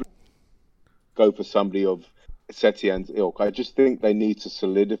 2-3... go for somebody of Setien's ilk. I just think they need to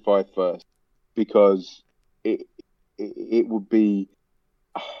solidify first, because it would be...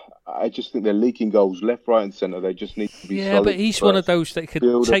 I just think they're leaking goals left, right and centre. They just need to be solid but he's first. One of those that could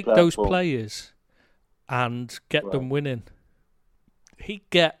take those players and get them winning. He'd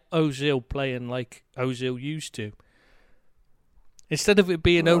get Ozil playing like Ozil used to. Instead of it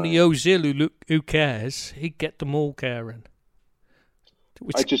being only Ozil who cares, he'd get them all caring.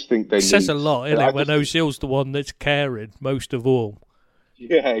 Which I just think they says a lot, isn't it, when Ozil's the one that's caring most of all.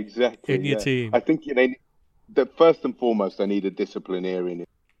 Yeah, exactly. In your team. I think that first and foremost, they need a disciplinarian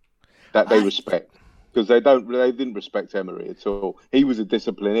that they respect. Because they didn't respect Emery at all. He was a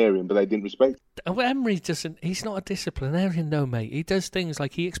disciplinarian, but they didn't respect him. Well, Emery he's not a disciplinarian, no, mate. He does things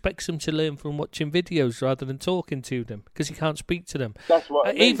like he expects them to learn from watching videos rather than talking to them, because he can't speak to them. That's what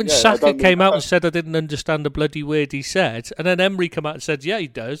I mean. Even Saka came out and said, I didn't understand a bloody word he said. And then Emery came out and said, yeah, he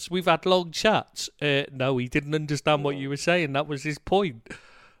does. We've had long chats. No, he didn't understand what you were saying. That was his point.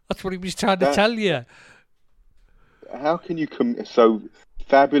 That's what he was trying to tell you. How can you so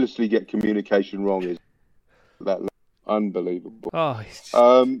fabulously get communication wrong? Is that unbelievable?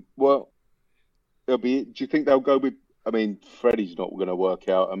 Well, it'll be. Do you think they'll go with? I mean, Freddie's not going to work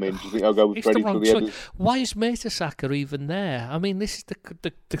out. I mean, do you think they'll go with Freddie for the end? Why is Mertesacker even there? I mean, this is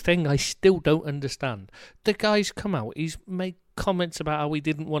the thing I still don't understand. The guy's come out. He's made comments about how he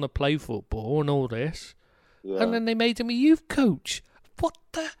didn't want to play football and all this, and then they made him a youth coach. What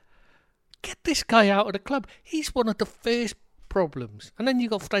the? Get this guy out of the club. He's one of the first problems. And then you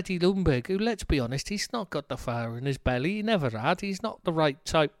got Freddie Ljungberg, who, let's be honest, he's not got the fire in his belly. He never had. He's not the right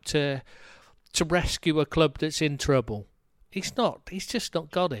type to rescue a club that's in trouble. He's not. He's just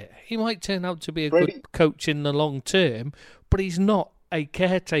not got it. He might turn out to be a good coach in the long term, but he's not a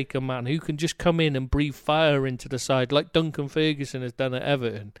caretaker man who can just come in and breathe fire into the side like Duncan Ferguson has done at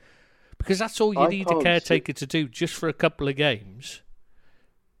Everton. Because that's all you need a caretaker to do, just for a couple of games.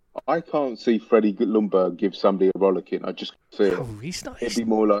 I can't see Freddie Ljungberg give somebody a rollicking. I just see it. Oh, he's not. It'd be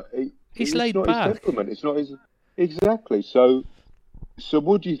more like he's laid not back. His temperament. It's not his exactly. So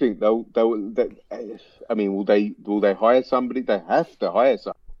what do you think? I mean, will they hire somebody? They have to hire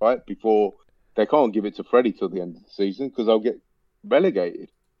somebody, right? Before they can't give it to Freddie till the end of the season because they'll get relegated.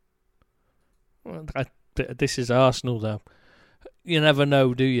 Well, this is Arsenal, though. You never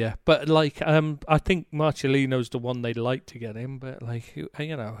know, do you? But I think Marcelino's the one they'd like to get in. But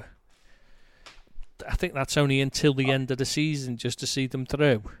I think that's only until the end of the season, just to see them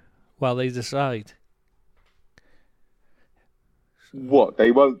through, while they decide. What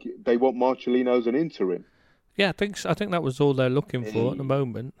they want Marcelino as an interim. Yeah, I think so. I think that was all they're looking for at the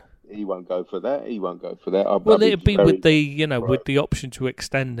moment. He won't go for that. Well, it'd be with the with the option to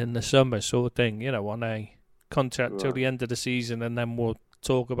extend in the summer, sort of thing. On a contract till the end of the season, and then we'll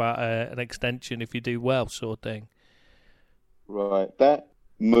talk about an extension if you do well, sort of thing. Right. That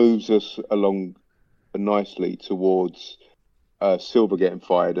moves us along nicely towards Silva getting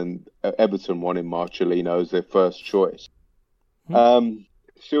fired and Everton wanting Marcelino as their first choice.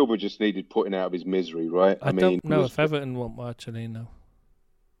 Silva just needed putting out of his misery, right? I don't know if Everton want Marcelino.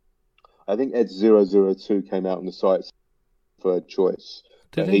 I think Ed002 came out on the site for a choice.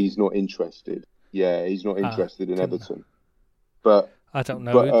 Did he? He's not interested. Yeah, he's not interested in Everton. But I don't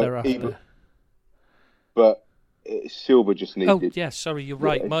know who they're after. But Silva just needed... Oh, yeah, sorry, you're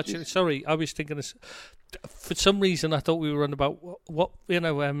right. Marcelino. Sorry, I was thinking of... For some reason, I thought we were on about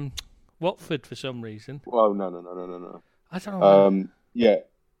Watford for some reason. Well, no. I don't know. Yeah.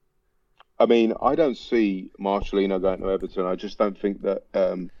 I mean, I don't see Marcelino going to Everton. I just don't think that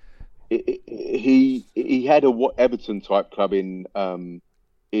he had a Everton type club in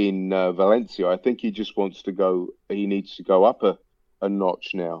Valencia. I think he just wants to go. He needs to go up a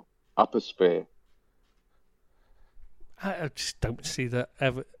notch now, up a sphere. I just don't see that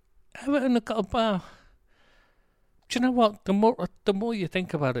Everton have got a bar. Do you know what? The more you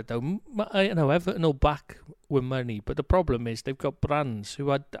think about it, though, Everton will back with money, but the problem is they've got Brands who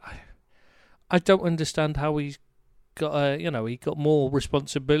I don't understand how he's got he got more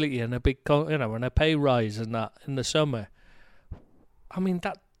responsibility and a big and a pay rise and that in the summer. I mean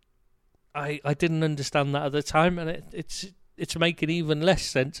that I didn't understand that at the time, and it's making even less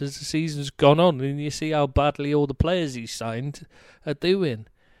sense as the season's gone on, and you see how badly all the players he's signed are doing.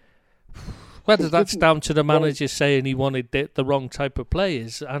 Whether that's down to the manager saying he wanted the wrong type of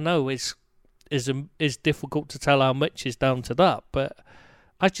players, I know is difficult to tell how much is down to that, but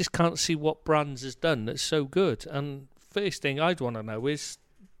I just can't see what Brands has done that's so good. And first thing I'd want to know is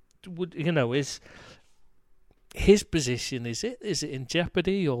his position, is it in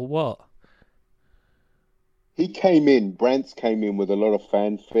jeopardy or what? Brands came in with a lot of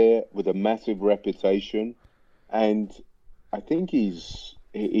fanfare, with a massive reputation, and I think he's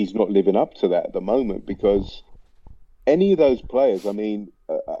not living up to that at the moment, because any of those players, I mean,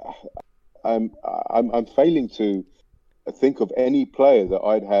 I'm failing to think of any player that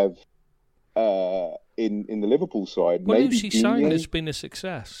I'd have in the Liverpool side. Well, maybe who's he signed has been a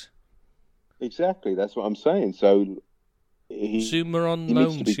success. Exactly, that's what I'm saying. So Zuma on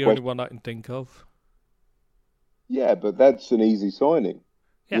loan's the only one I can think of. Yeah, but that's an easy signing.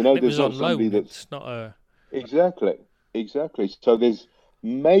 Yeah, it was on loan. It's not a... Exactly. So there's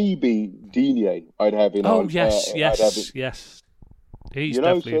maybe Digne I'd have in... Oh, yes. He's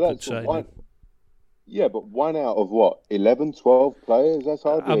definitely a good signing. Yeah, but one out of what, 11, 12 players? That's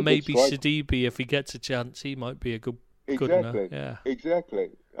hardly and maybe Sidibe, if he gets a chance, he might be a good enough. Yeah. Exactly.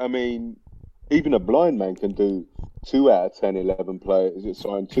 I mean, even a blind man can do 2 out of 10, 11 players.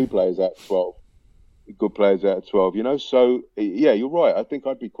 Sign 2 players out of 12. Good players out of 12, So, yeah, you're right. I think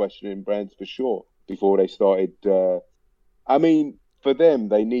I'd be questioning Brands for sure before they started. I mean, for them,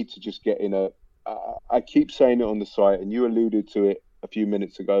 they need to just get in I keep saying it on the site, and you alluded to it a few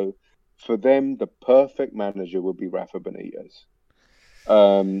minutes ago. For them, the perfect manager would be Rafa Benitez.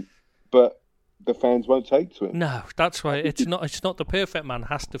 But the fans won't take to him. No, that's why it's not the perfect man.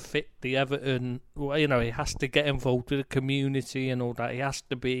 Has to fit the Everton. He has to get involved with the community and all that. He has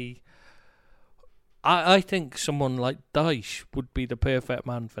to be. I think someone like Dyche would be the perfect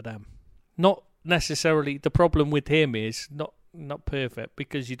man for them. Not necessarily. The problem with him is not perfect,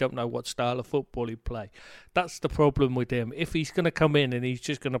 because you don't know what style of football he'd play. That's the problem with him. If he's going to come in and he's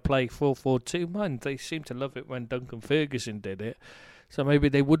just going to play 4-4-2, man, they seem to love it when Duncan Ferguson did it. So maybe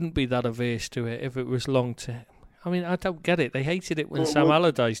they wouldn't be that averse to it if it was long term. I mean, I don't get it. They hated it when Sam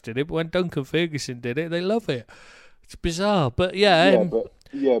Allardyce did it, but when Duncan Ferguson did it, they love it. It's bizarre, but yeah. But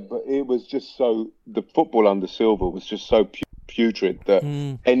it was just so... The football under Silva was just so putrid that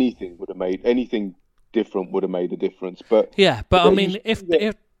anything different would have made a difference. But yeah, but I mean, if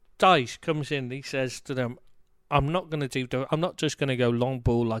Dyche comes in, he says to them, I'm not just going to go long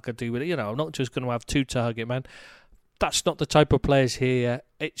ball like I do with it. I'm not just going to have 2 target men. That's not the type of players here.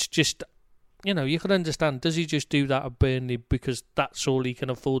 It's just, you can understand. Does he just do that at Burnley because that's all he can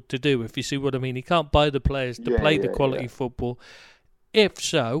afford to do? If you see what I mean, he can't buy the players to play the quality football. If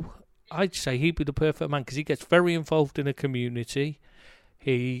so, I'd say he'd be the perfect man, because he gets very involved in the community.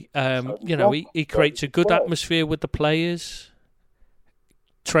 He, he creates a good atmosphere with the players.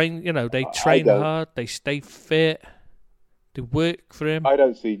 train. They train hard. They stay fit. They work for him. I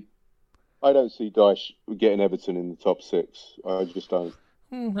don't see Dyche getting Everton in the top 6. I just don't.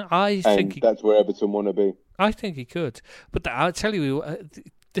 I think that's where Everton want to be. I think he could, but I'll tell you,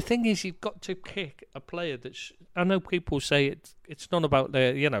 the thing is, you've got to pick a player that's. I know people say it's not about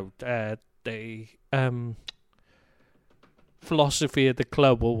the philosophy of the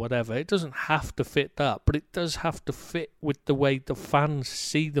club or whatever. It doesn't have to fit that, but it does have to fit with the way the fans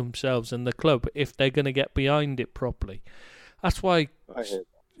see themselves in the club if they're going to get behind it properly. That's why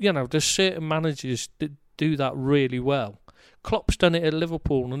there's certain managers that do that really well. Klopp's done it at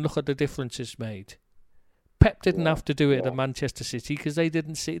Liverpool, and look at the difference it's made. Pep didn't have to do it at Manchester City because they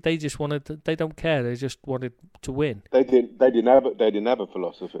didn't see. They just wanted. They don't care. They just wanted to win. They didn't have a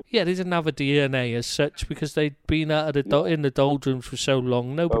philosophy. Yeah, they didn't have a DNA as such because they'd been out of in the doldrums for so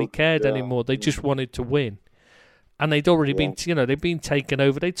long. Nobody cared anymore. They just wanted to win, and they'd already been. They'd been taken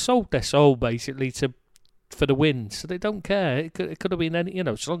over. They'd sold their soul basically for the win. So they don't care. It could have been any.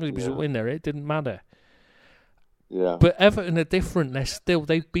 As long as it was a winner, it didn't matter. Yeah. But Everton are different.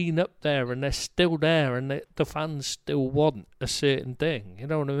 They've been up there and they're still there, and the fans still want a certain thing. You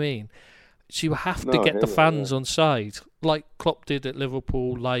know what I mean? So you have to get the fans on side, like Klopp did at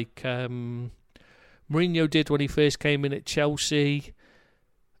Liverpool, like Mourinho did when he first came in at Chelsea.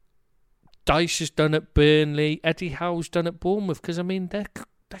 Dyche has done at Burnley. Eddie Howe's done at Bournemouth. Because they're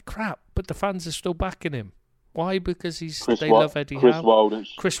crap, but the fans are still backing him. Why? Because they love Eddie Howe.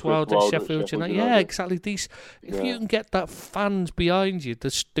 Chris Wilder, Sheffield United. Yeah, exactly. If you can get that fans behind you,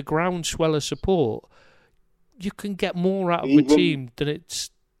 the groundswell of support, you can get more out of a team than it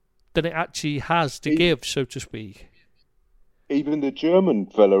actually has to give, so to speak. Even the German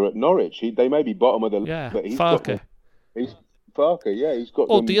fella at Norwich, they may be bottom of the league, but he's Farke. Farke, he's got.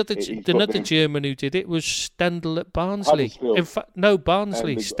 Another German who did it was Stendel at Barnsley. In fact, no,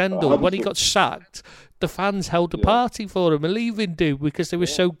 Barnsley. Stendel. When he got sacked, the fans held a party for him, a leaving do, because they were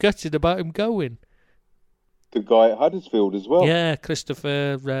so gutted about him going. The guy at Huddersfield as well. Yeah,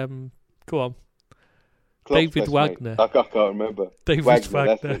 Christopher. Go on. Klopp's David Wagner. I can't remember. David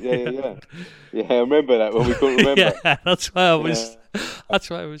Wagner. Yeah. Yeah, I remember that when we couldn't remember. Yeah, that's why I was. That's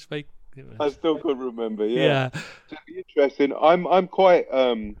why I was making. I still couldn't remember. Yeah. It's interesting. I'm quite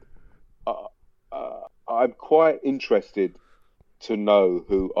interested to know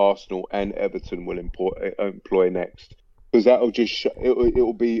who Arsenal and Everton will employ next, because that'll just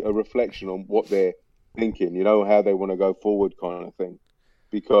it'll be a reflection on what they're thinking. How they want to go forward, kind of thing.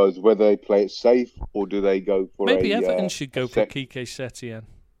 Because whether they play it safe or do they go for maybe Everton should go for Quique Setien.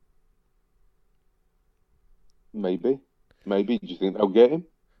 Maybe. Do you think they'll get him?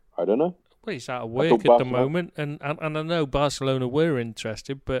 I don't know. Well, he's out of work at the moment, and I know Barcelona were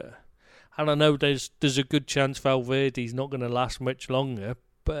interested, but I know there's a good chance Valverde's not going to last much longer.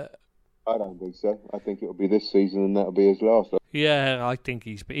 But I don't think so. I think it'll be this season, and that'll be his last. Yeah, I think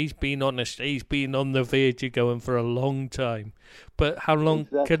he's been honest. He's been on the verge of going for a long time. But how long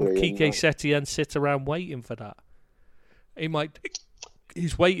can Quique Setien sit around waiting for that?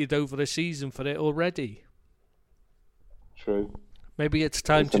 He's waited over a season for it already. True. Maybe it's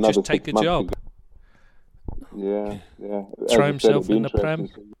time to just take a job. Yeah. Try himself in the Prem.